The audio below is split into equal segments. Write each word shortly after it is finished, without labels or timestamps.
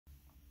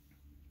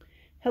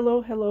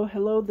Hello, hello,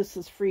 hello. This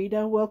is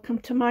Frida. Welcome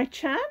to my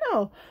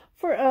channel.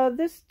 For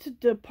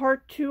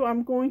part 2,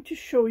 I'm going to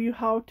show you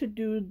how to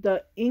do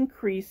the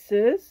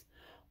increases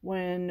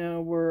when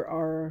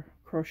we're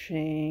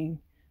crocheting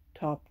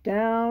top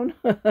down.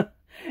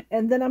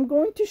 And then I'm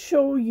going to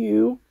show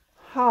you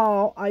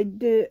how I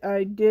did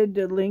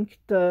link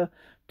the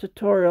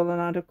tutorial on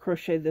how to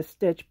crochet the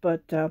stitch,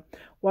 but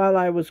while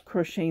I was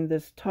crocheting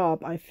this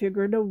top, I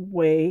figured a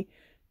way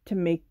to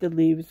make the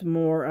leaves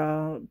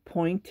more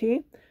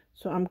pointy.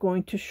 So I'm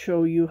going to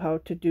show you how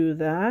to do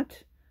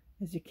that.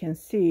 As you can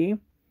see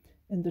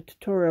in the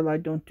tutorial, I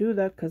don't do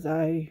that because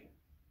I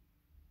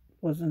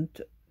wasn't,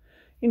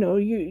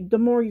 the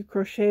more you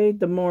crochet,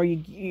 the more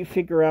you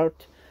figure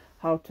out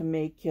how to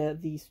make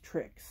these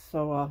tricks.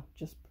 So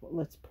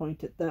let's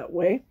point it that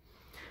way.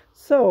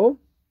 So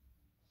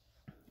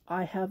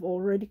I have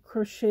already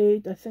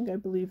crocheted, I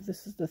believe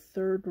this is the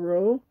 3rd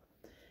row.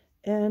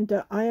 And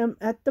I am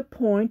at the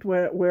point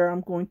where I'm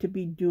going to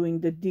be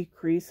doing the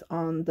decrease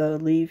on the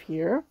leaf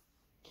here.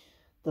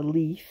 The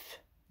leaf.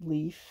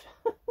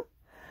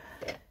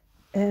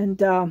 And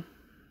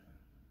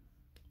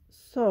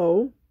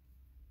so,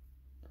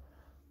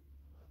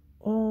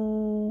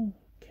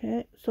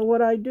 okay. So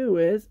what I do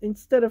is,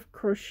 instead of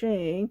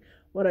crocheting,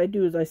 what I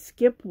do is I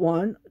skip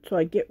one. So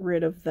I get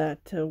rid of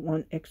that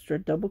one extra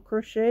double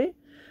crochet.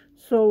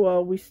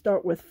 So we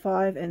start with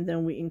 5 and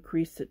then we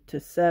increase it to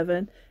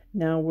 7.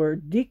 Now we're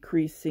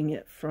decreasing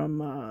it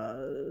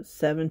from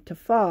 7 to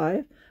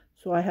 5.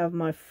 So I have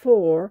my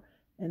 4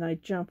 and I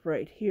jump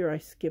right here. I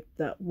skip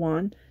that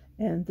 1,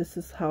 and this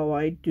is how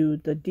I do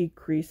the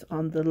decrease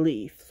on the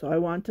leaf. So I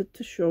wanted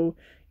to show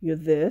you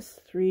this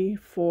 3,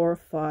 4,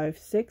 5,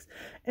 6.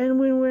 And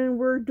when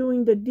we're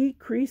doing the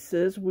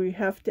decreases, we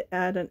have to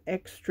add an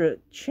extra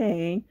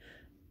chain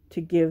to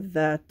give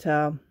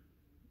that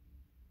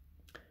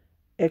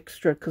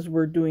extra, because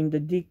we're doing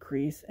the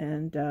decrease.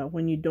 And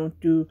when you don't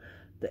do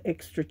the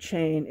extra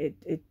chain,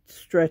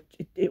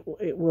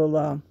 it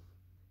will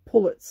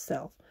pull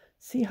itself.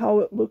 See how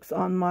it looks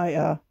on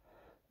my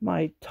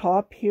my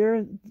top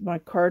here, my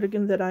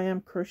cardigan that I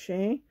am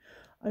crocheting.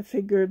 I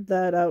figured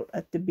that out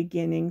at the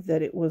beginning,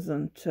 that it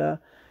wasn't it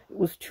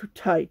was too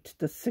tight.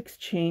 The 6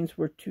 chains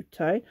were too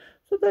tight,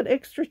 so that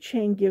extra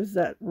chain gives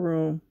that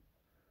room.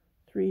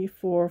 3,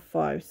 4,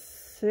 5,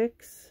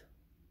 6,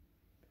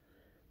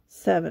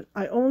 7.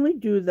 I only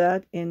do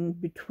that in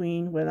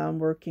between when I'm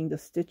working the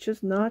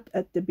stitches, not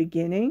at the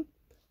beginning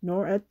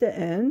nor at the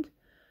end.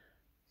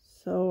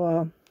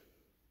 So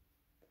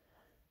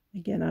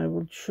again, I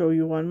will show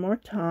you one more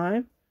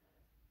time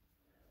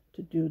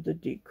to do the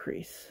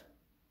decrease.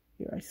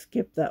 Here I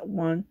skip that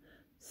 1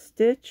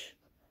 stitch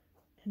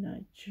and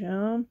I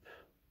jump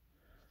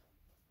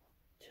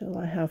till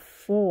I have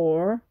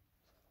 4.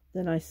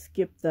 Then I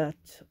skip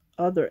that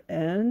other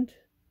end.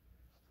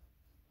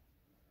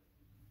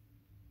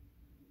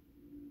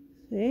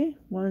 See,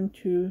 1,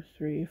 2,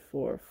 3,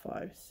 4,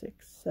 5,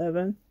 6,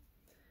 7.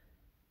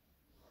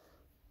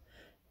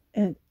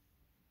 And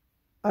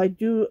I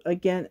do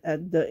again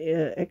at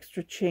the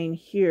extra chain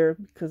here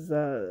because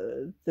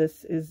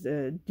this is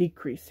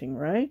decreasing,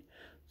 right?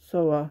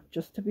 So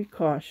just to be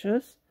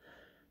cautious,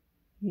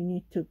 you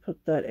need to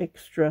put that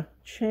extra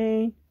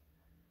chain.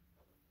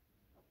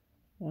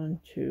 1,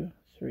 2,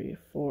 3,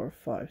 4,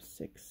 5,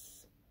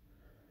 6,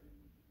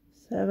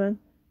 7.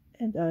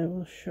 And I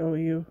will show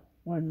you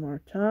one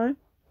more time.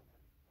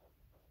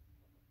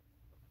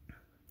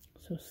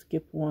 So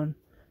skip 1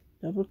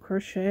 double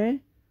crochet,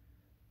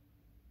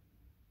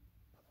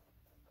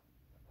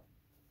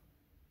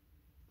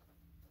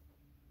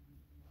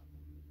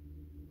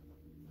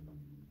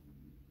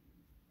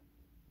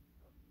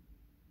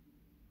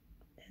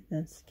 and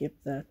then skip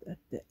that at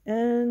the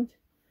end.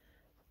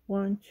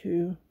 1,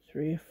 2,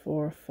 3,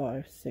 4,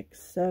 5, 6,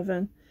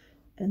 7,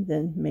 and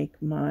then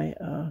make my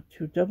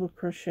 2 double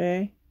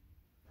crochet,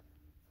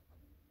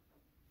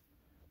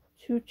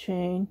 2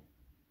 chain,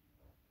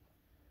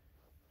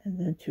 and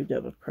then 2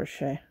 double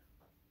crochet,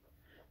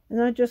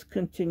 and I just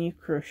continue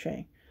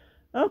crocheting.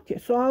 Okay,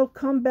 so I'll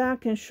come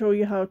back and show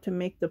you how to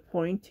make the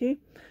pointy,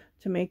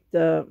 to make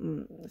the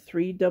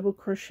 3 double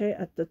crochet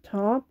at the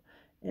top,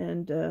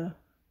 and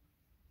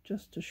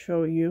just to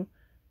show you,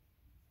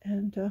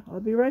 and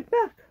I'll be right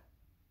back.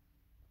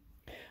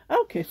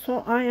 Okay, so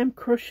I am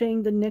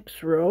crocheting the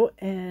next row,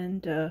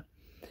 and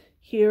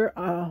here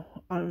I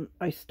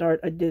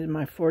did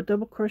my 4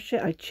 double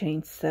crochet, I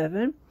chained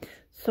 7.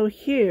 So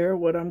here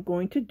what I'm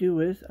going to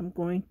do is I'm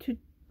going to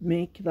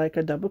make like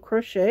a double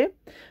crochet.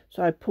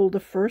 So I pull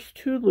the first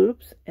 2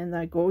 loops and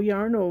I go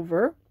yarn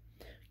over,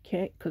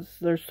 okay, because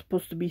there's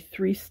supposed to be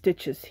 3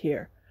 stitches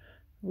here.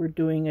 We're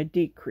doing a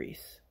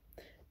decrease.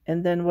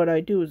 And then what I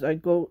do is I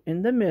go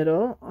in the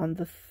middle on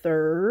the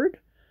 3rd,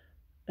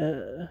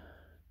 the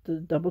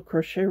double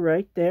crochet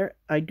right there.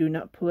 I do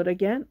not pull it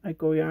again. I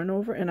go yarn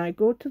over and I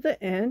go to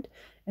the end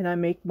and I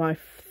make my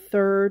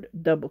 3rd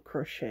double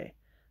crochet.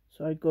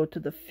 So I go to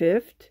the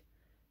 5th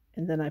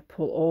and then I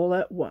pull all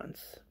at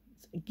once.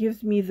 It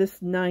gives me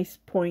this nice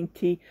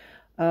pointy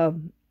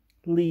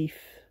leaf.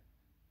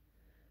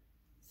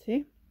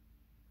 See,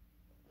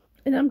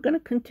 And I'm going to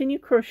continue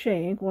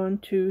crocheting 1,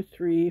 2,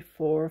 3,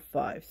 4,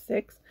 5,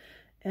 6,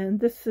 and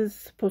this is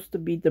supposed to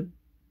be the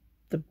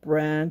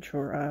branch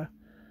or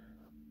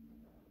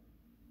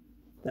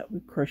that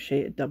we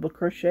crochet, a double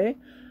crochet.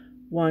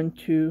 1,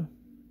 2,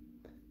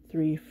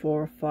 3,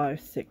 4, 5,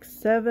 6,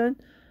 7.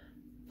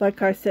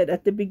 Like I said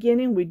at the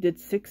beginning, we did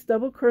 6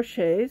 double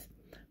crochets,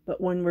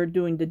 but when we're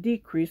doing the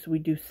decrease, we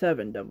do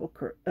 7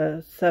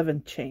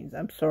 chains.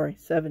 I'm sorry,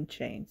 7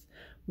 chains.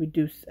 We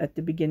do at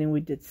the beginning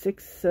we did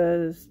 6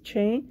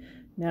 chain.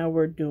 Now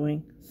we're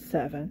doing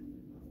 7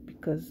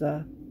 because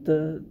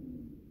the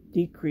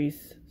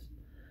decrease.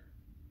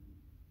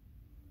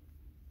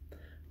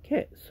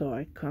 Okay, so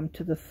I come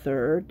to the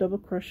 3rd double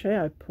crochet,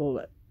 I pull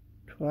it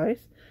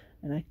twice,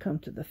 and I come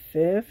to the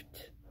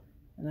 5th,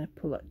 and I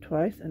pull it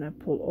twice, and I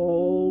pull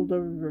all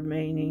the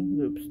remaining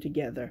loops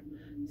together.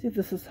 See,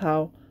 this is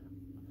how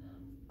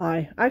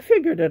I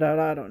figured it out.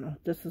 I don't know.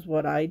 This is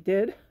what I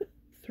did.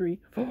 3,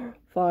 4,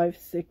 5,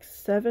 6,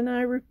 7.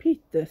 I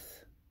repeat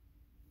this.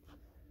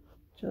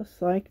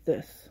 Just like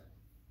this.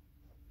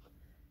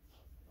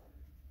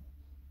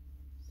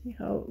 See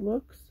how it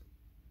looks?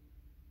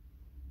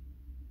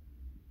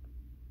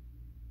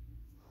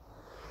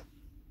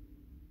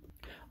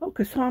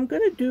 Okay, so I'm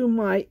going to do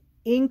my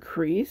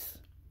increase.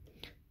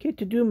 Okay,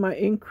 to do my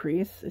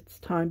increase, it's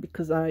time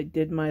because I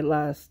did my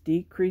last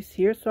decrease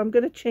here. So I'm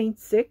going to chain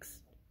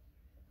 6.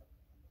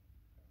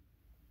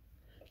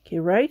 Okay,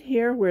 right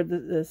here where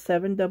the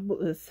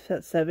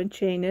 7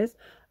 chain is,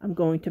 I'm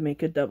going to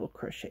make a double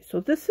crochet. So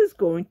this is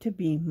going to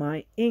be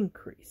my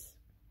increase.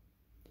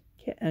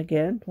 Okay,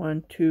 again,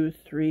 1, 2,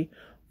 3,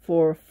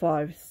 4,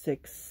 5,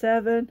 6,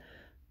 7.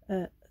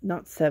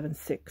 Not 7,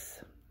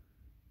 6.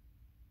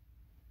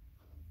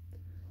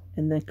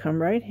 And then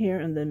come right here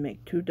and then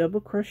make 2 double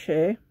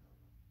crochet,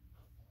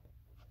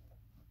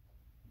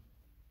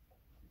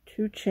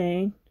 2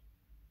 chain,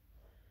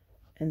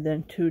 and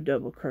then 2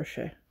 double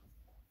crochet,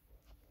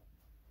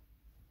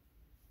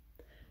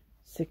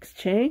 6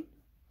 chain,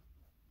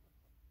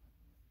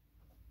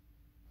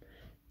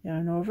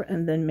 yarn over,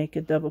 and then make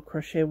a double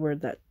crochet where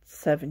that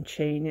 7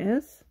 chain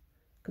is,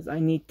 because I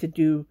need to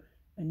do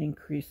an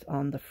increase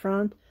on the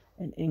front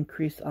and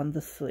increase on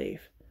the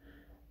sleeve.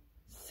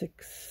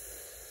 6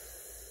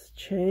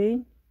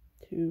 chain,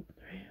 2,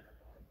 3,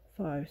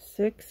 5,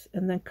 6,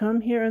 and then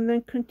come here and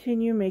then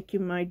continue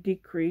making my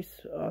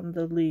decrease on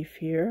the leaf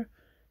here.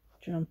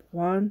 Jump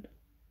 1,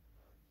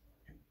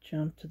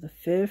 jump to the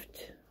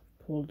 5th,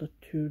 pull the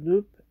 2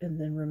 loop, and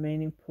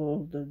then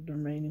pull the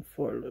remaining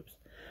 4 loops.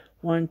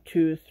 1,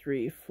 2,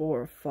 3,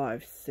 4,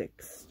 5,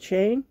 6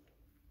 chain,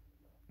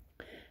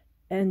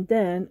 and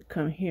then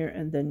come here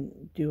and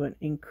then do an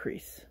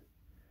increase.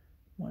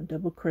 1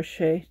 double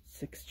crochet,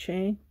 6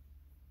 chain,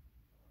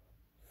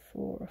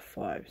 4,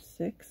 5,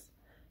 6,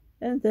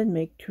 and then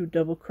make 2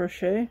 double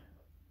crochet,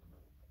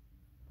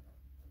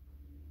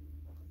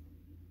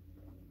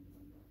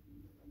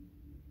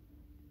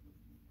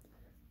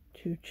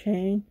 2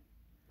 chain,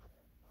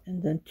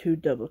 and then 2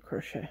 double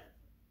crochet.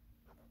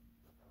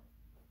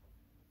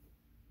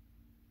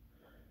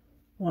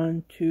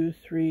 1, 2,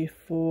 3,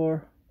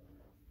 4,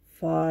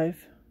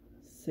 5,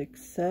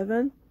 6,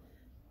 7,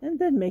 and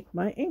then make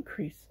my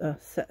increase.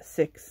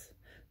 6.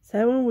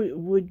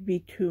 7 would be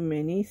too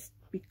many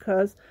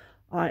because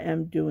I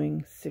am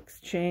doing 6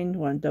 chain,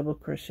 1 double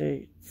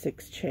crochet,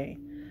 6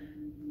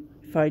 chain.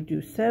 If I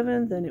do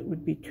 7, then it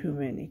would be too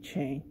many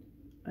chain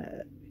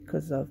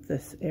because of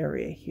this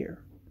area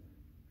here,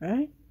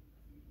 right?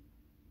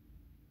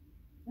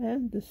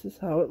 And this is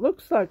how it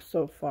looks like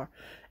so far.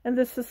 And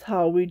this is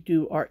how we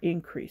do our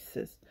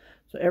increases.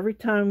 So every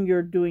time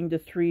you're doing the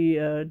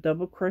 3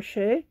 double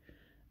crochet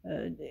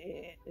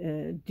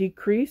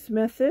decrease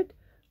method,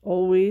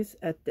 always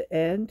at the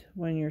end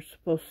when you're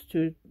supposed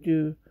to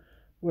do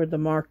where the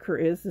marker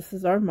is, this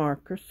is our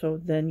marker, so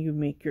then you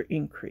make your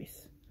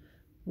increase,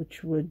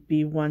 which would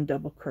be 1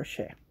 double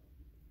crochet.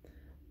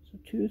 So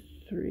 2,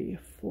 3,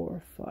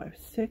 4, 5,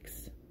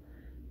 6,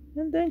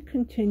 and then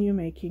continue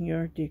making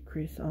your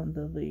decrease on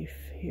the leaf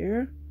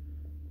here.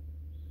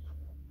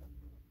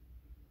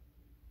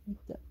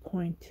 Make that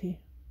pointy.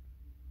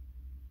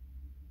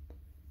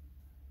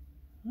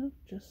 Well,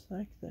 just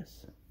like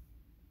this.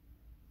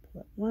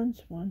 Pull it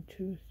once, 1,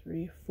 2,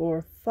 3,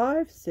 4,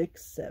 5,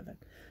 6, 7.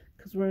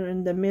 Because we're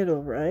in the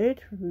middle,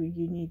 right?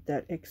 You need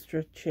that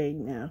extra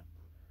chain now.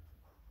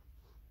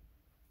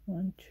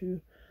 1, 2,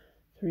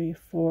 3,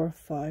 4,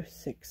 5,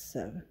 6,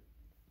 7.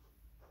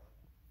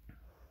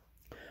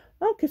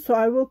 Okay, so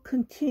I will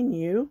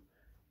continue,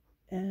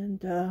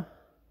 and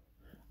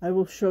I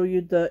will show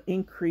you the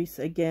increase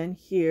again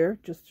here,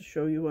 just to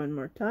show you one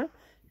more time,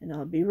 and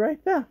I'll be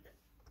right back.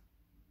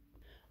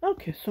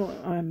 Okay, so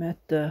I'm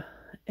at the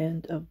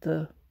end of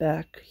the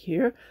back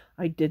here.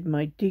 I did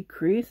my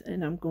decrease,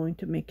 and I'm going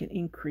to make an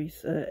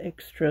increase,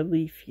 extra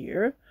leaf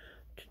here.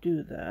 To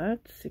do that,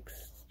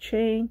 6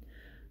 chain,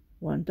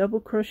 1 double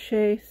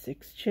crochet,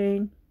 6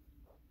 chain,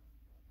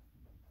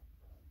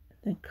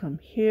 then come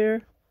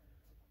here,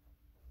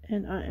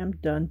 and I am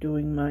done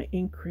doing my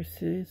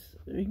increases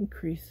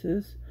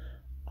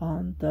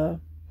on the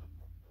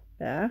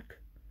back,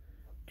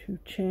 2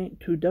 chain,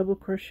 2 double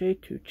crochet,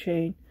 2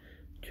 chain,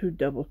 2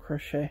 double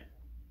crochet.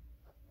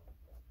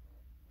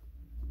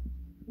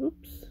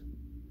 Oops.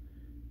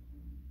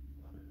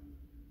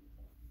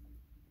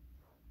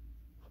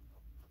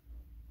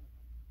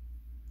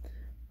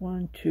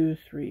 One, two,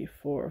 three,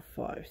 four,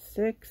 five,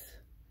 6,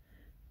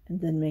 and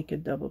then make a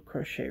double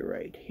crochet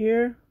right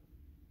here.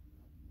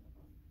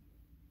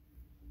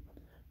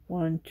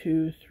 1,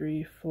 2,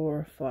 3,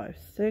 4, 5,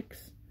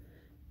 6,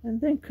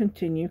 and then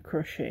continue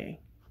crocheting.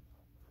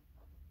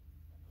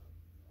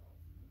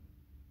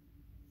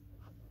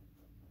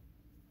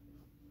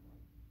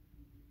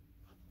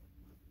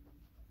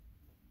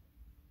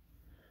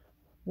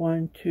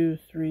 One, two,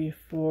 three,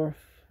 four,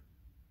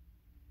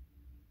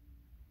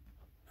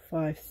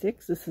 5,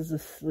 6. This is the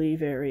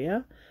sleeve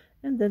area,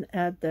 and then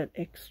add that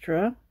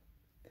extra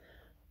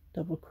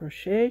double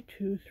crochet,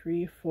 2,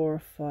 3,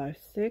 4, 5,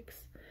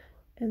 6,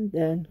 and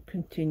then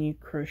continue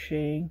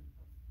crocheting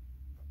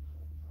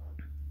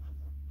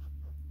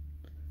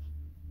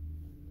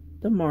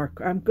the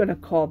marker. I'm going to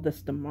call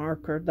this the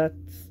marker.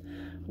 That's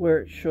where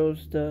it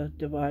shows the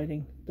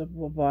dividing the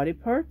body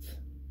parts.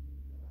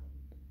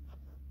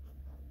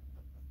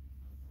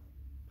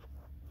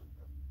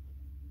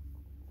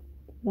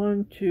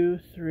 One, two,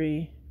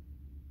 three,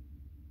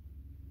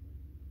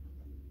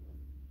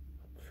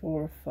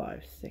 4,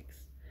 5, 6,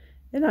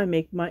 and I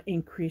make my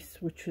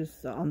increase, which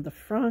is on the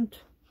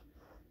front,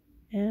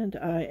 and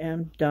I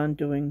am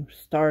done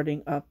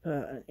starting up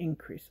an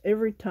increase.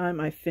 Every time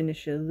I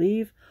finish a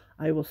leaf,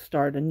 I will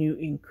start a new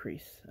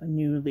increase, a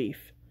new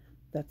leaf.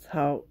 That's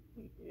how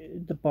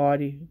the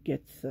body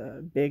gets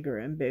bigger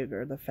and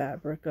bigger, the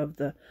fabric of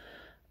the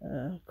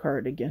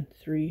cardigan.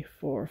 3,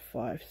 4,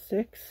 5,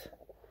 6,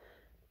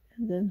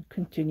 and then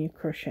continue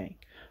crocheting.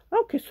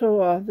 Okay,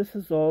 so this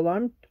is all.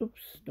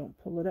 Oops, don't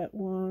pull it at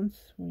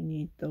once. We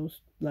need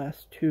those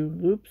last 2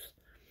 loops.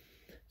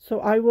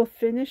 So I will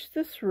finish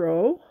this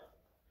row,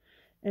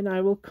 and I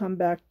will come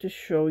back to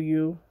show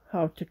you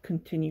how to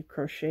continue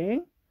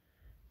crocheting,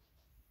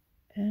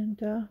 and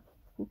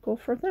we'll go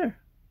from there.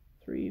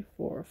 3,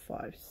 4,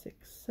 5,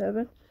 6,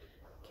 7.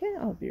 Okay,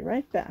 I'll be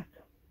right back.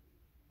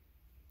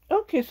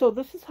 Okay, so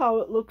this is how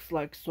it looks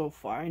like so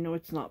far. I know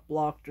it's not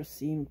blocked or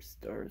steamed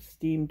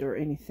or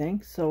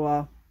anything,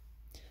 so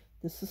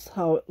this is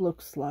how it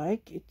looks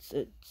like. It's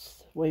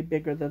way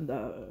bigger than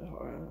the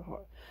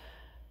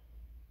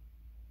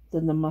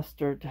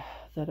mustard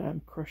that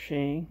I'm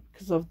crocheting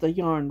because of the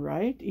yarn,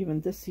 right?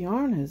 Even this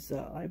yarn is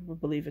I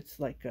believe it's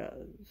like a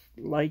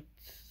light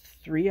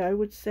 3, I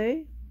would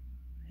say,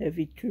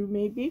 heavy 2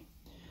 maybe,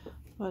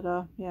 but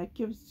yeah, it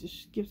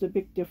gives a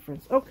big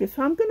difference. Okay,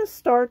 so I'm gonna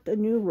start a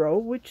new row,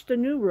 which the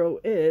new row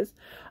is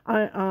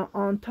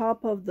on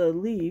top of the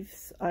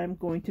leaves. I'm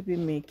going to be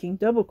making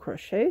double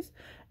crochets,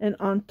 and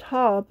on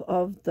top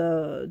of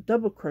the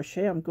double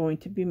crochet I'm going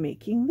to be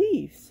making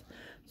leaves.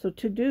 So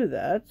to do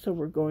that, so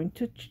we're going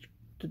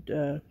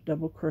to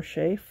double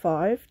crochet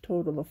 5,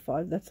 total of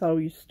 5. That's how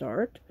you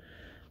start.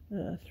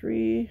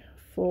 3,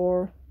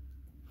 4,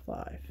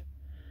 5,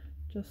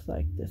 just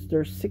like this.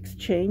 There's 6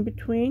 chain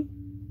between.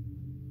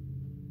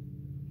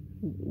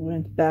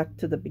 Went back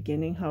to the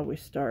beginning how we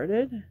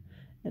started,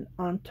 and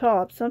on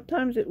top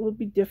sometimes it will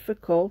be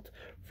difficult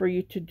for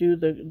you to do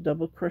the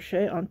double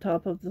crochet on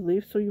top of the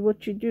leaf. So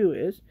what you do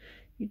is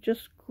you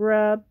just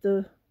grab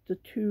the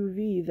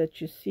 2V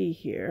that you see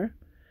here,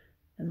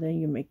 and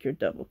then you make your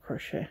double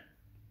crochet.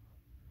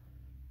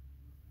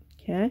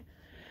 Okay,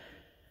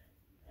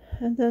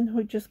 and then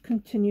we just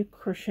continue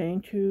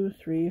crocheting 2,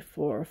 3,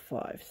 4,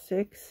 5,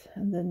 6,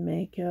 and then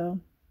make a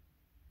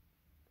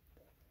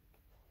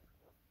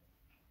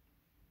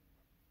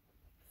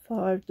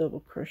 5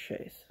 double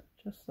crochets,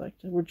 just like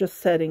that. We're just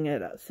setting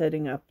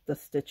up the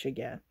stitch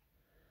again.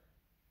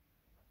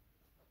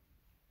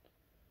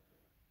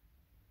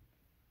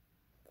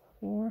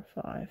 Four,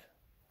 5.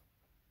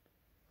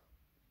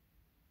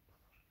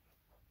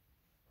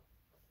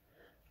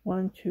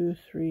 One, 2,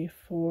 3,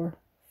 4,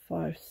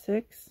 5,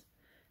 6,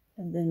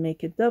 and then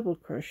make a double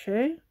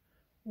crochet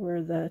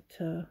where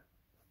that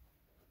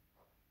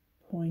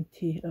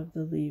pointy of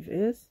the leaf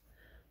is.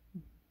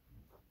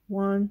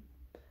 1,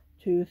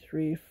 2,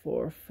 3,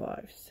 4,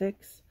 5,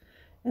 6,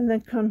 and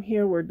then come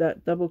here where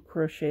that double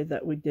crochet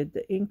that we did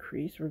the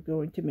increase, we're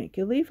going to make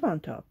a leaf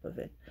on top of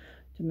it.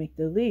 To make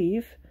the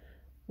leaf,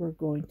 we're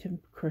going to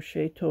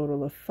crochet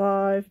total of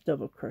 5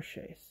 double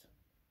crochets.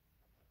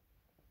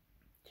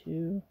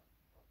 2,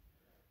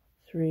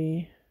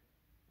 3,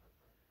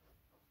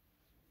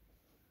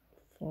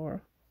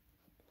 4,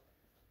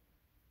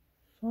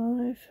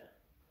 5.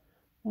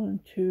 1,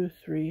 2,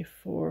 3,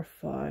 4,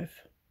 5,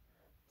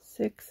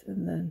 6,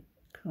 and then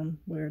come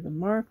where the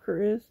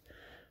marker is,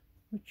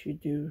 which you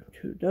do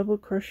 2 double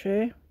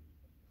crochet,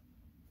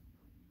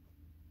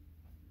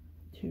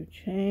 2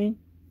 chain,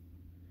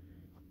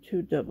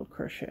 2 double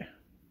crochet.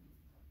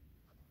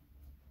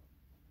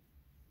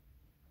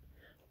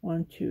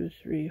 1, 2,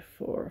 3,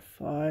 4,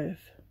 5,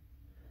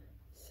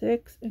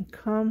 6, and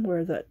come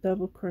where that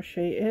double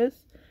crochet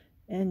is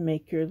and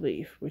make your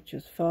leaf, which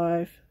is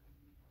 5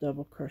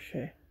 double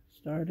crochet,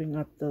 starting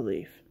up the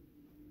leaf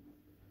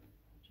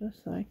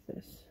just like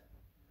this.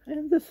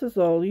 And this is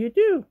all you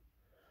do.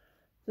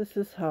 This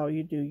is how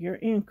you do your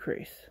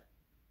increase.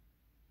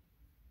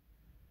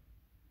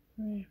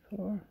 3,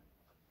 4.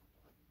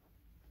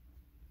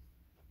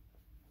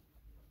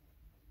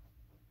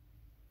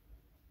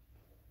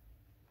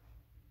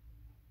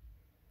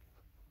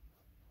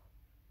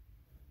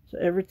 So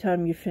every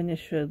time you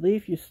finish a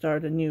leaf, you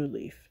start a new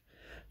leaf.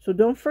 So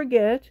don't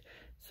forget,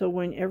 so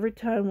every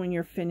time when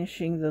you're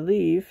finishing the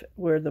leaf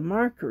where the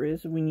marker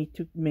is, we need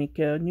to make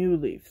a new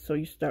leaf. So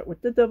you start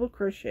with the double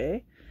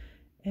crochet,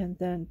 and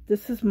then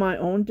this is my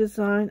own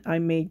design. I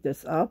made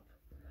this up.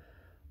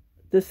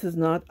 This is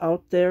not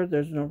out there.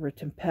 There's no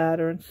written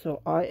pattern.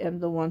 So I am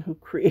the one who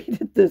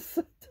created this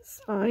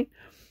design.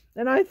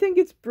 And I think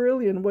it's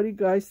brilliant. What do you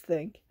guys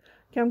think?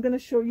 Okay, I'm going to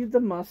show you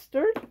the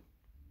mustard.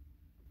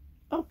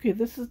 Okay,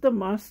 this is the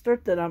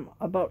mustard that I'm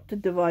about to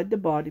divide the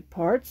body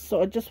parts.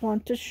 So I just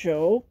want to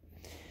show.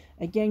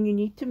 Again, you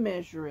need to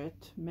measure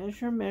it.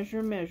 Measure,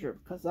 measure, measure.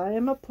 Because I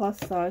am a plus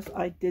size.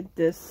 I did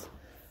this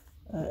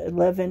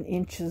 11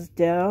 inches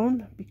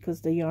down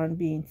because the yarn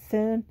being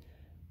thin.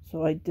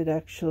 So I did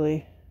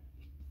actually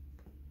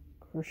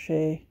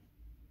crochet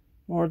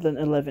more than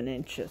 11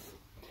 inches.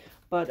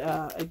 But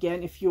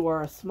again, if you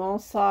are a small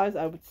size,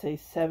 I would say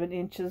 7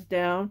 inches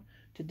down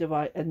to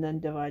divide, and then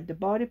divide the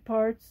body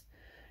parts.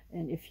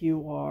 And if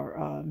you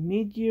are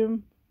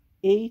medium,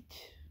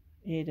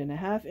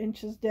 8.5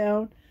 inches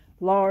down,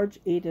 large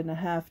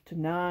 8.5 to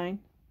 9.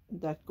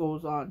 That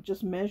goes on.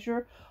 Just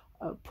measure,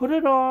 put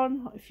it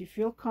on. If you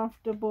feel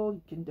comfortable,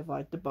 you can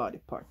divide the body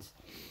parts.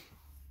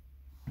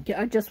 Okay,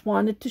 I just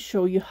wanted to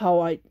show you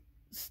how I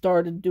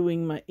started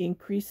doing my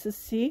increases.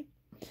 See,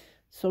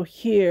 so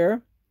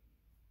here,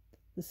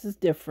 this is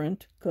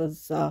different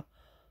because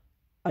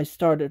I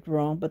started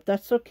wrong, but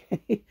that's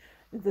okay.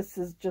 This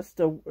is just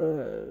a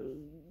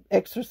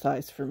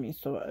exercise for me.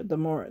 So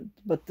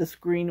but this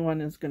green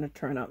one is going to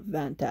turn out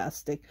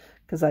fantastic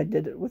because I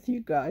did it with you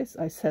guys.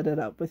 I set it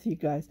up with you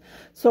guys.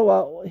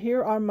 So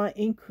here are my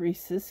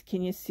increases.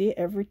 Can you see?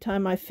 Every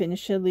time I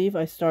finish a leaf,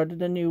 I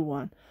started a new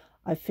one.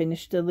 I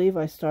finished a leaf,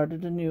 I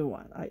started a new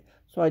one.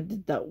 So I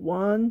did that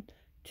 1,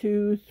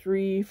 2,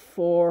 3,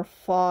 4,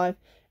 5,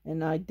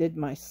 and I did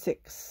my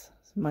sixth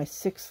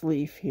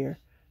leaf here,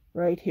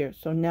 right here.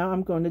 So now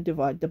I'm going to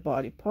divide the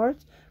body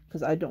parts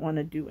because I don't want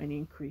to do any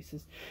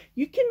increases.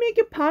 You can make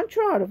a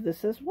poncho out of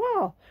this as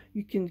well.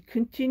 You can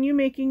continue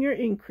making your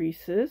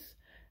increases,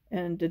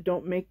 and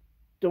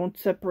don't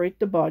separate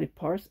the body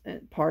parts,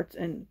 and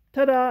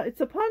ta-da,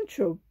 it's a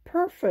poncho.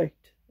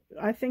 Perfect.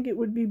 I think it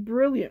would be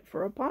brilliant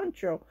for a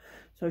poncho.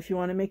 So if you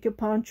want to make a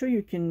poncho,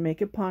 you can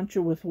make a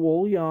poncho with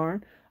wool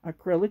yarn,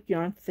 acrylic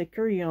yarn,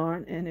 thicker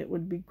yarn, and it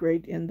would be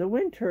great in the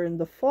winter. In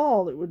the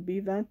fall, it would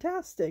be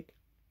fantastic.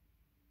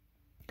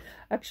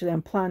 Actually,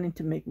 I'm planning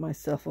to make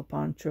myself a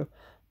poncho,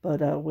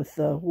 but with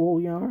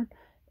wool yarn,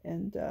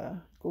 and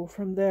go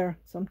from there.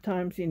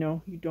 Sometimes, you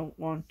know, you don't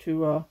want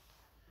to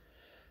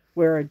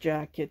wear a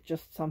jacket,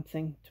 just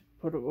something to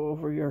put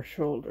over your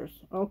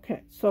shoulders.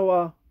 Okay,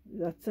 so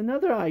that's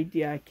another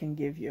idea I can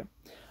give you.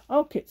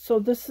 Okay, so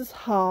this is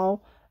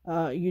how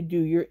you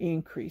do your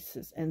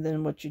increases, and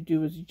then what you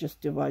do is you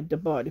just divide the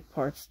body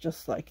parts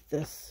just like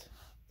this.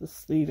 The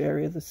sleeve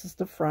area, this is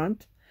the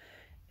front,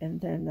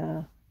 and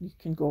then you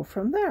can go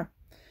from there.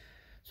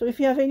 So if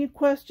you have any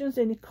questions,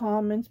 any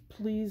comments,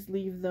 please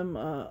leave them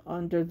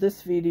under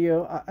this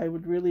video. I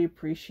would really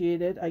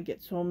appreciate it. I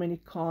get so many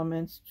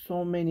comments,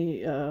 so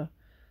many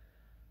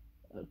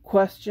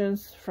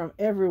questions from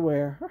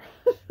everywhere.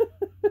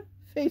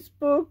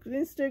 Facebook,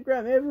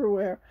 Instagram,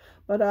 everywhere.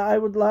 But I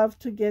would love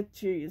to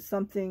get you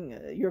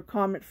your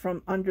comment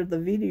from under the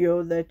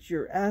video that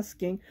you're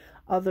asking.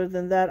 Other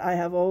than that, I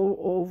have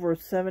over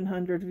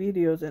 700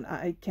 videos, and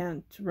I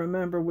can't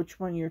remember which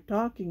one you're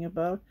talking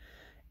about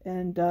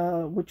and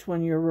which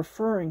one you're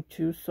referring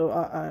to. So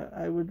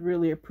I would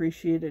really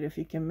appreciate it if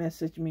you can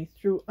message me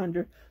through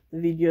under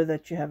the video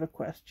that you have a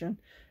question.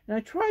 And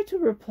I try to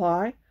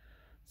reply.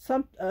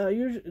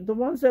 Usually the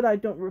ones that I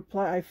don't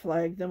reply, I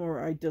flag them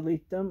or I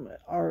delete them,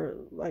 are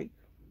like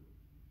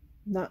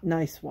not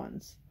nice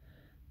ones,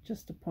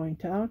 just to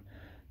point out.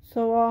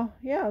 So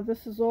yeah,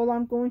 this is all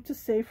I'm going to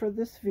say for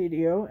this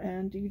video,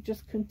 and you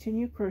just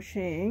continue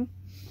crocheting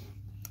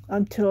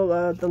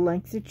until the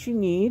length that you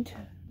need.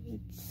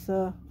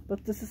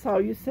 But this is how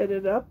you set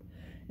it up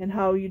and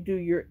how you do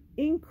your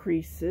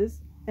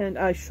increases, and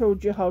I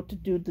showed you how to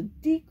do the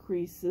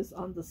decreases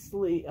on the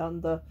sleeve, on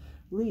the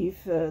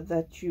leaf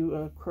that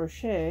you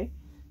crochet,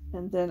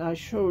 and then I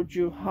showed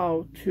you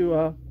how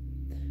to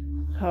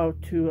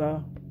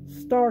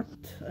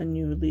start a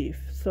new leaf.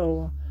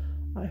 So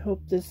I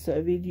hope this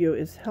video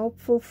is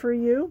helpful for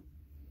you,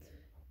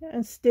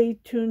 and stay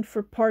tuned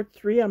for part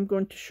 3. I'm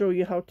going to show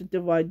you how to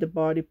divide the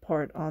body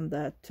part on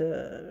that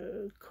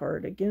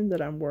cardigan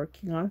that I'm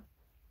working on.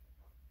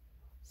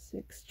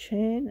 6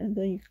 chain, and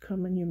then you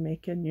come and you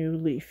make a new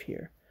leaf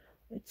here.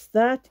 It's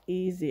that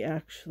easy,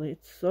 actually.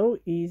 It's so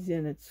easy,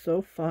 and it's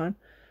so fun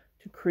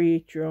to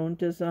create your own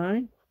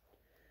design.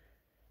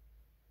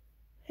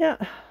 Yeah,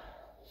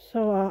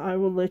 so I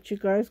will let you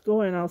guys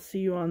go, and I'll see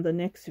you on the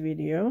next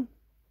video,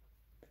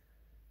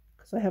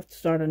 because I have to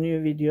start a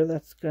new video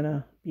that's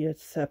gonna be a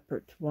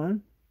separate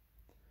one.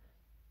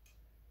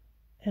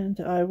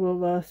 And I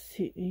will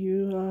see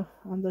you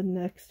on the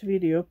next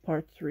video,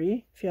 part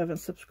 3. If you haven't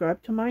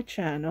subscribed to my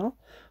channel,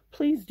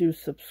 please do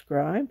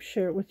subscribe,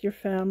 share it with your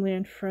family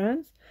and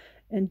friends,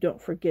 and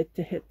don't forget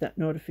to hit that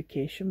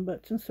notification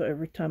button so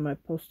every time I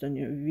post a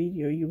new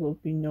video you will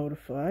be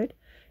notified,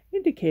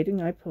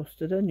 indicating I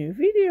posted a new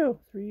video.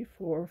 3,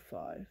 4,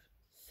 5,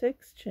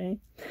 6 chain.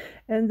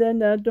 And then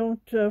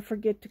don't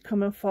forget to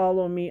come and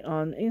follow me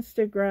on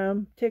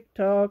Instagram,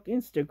 TikTok,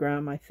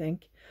 Instagram, I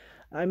think.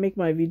 I make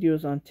my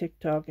videos on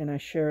TikTok and I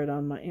share it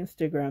on my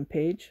Instagram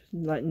page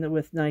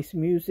with nice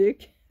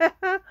music.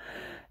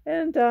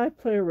 And I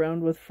play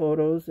around with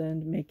photos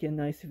and make a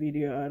nice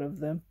video out of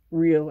them.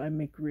 I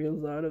make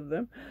reels out of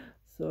them.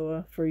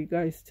 So for you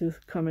guys to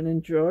come and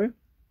enjoy.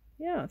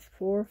 Yeah, it's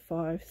 4,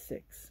 5,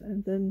 6.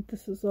 And then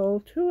this is all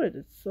to it.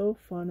 It's so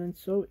fun and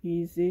so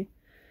easy.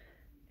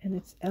 And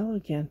it's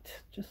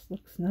elegant. Just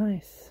looks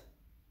nice.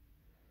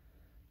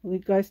 Well, you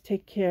guys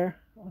take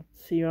care. I'll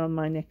see you on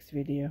my next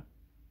video.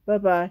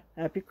 Bye-bye.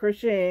 Happy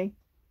crocheting.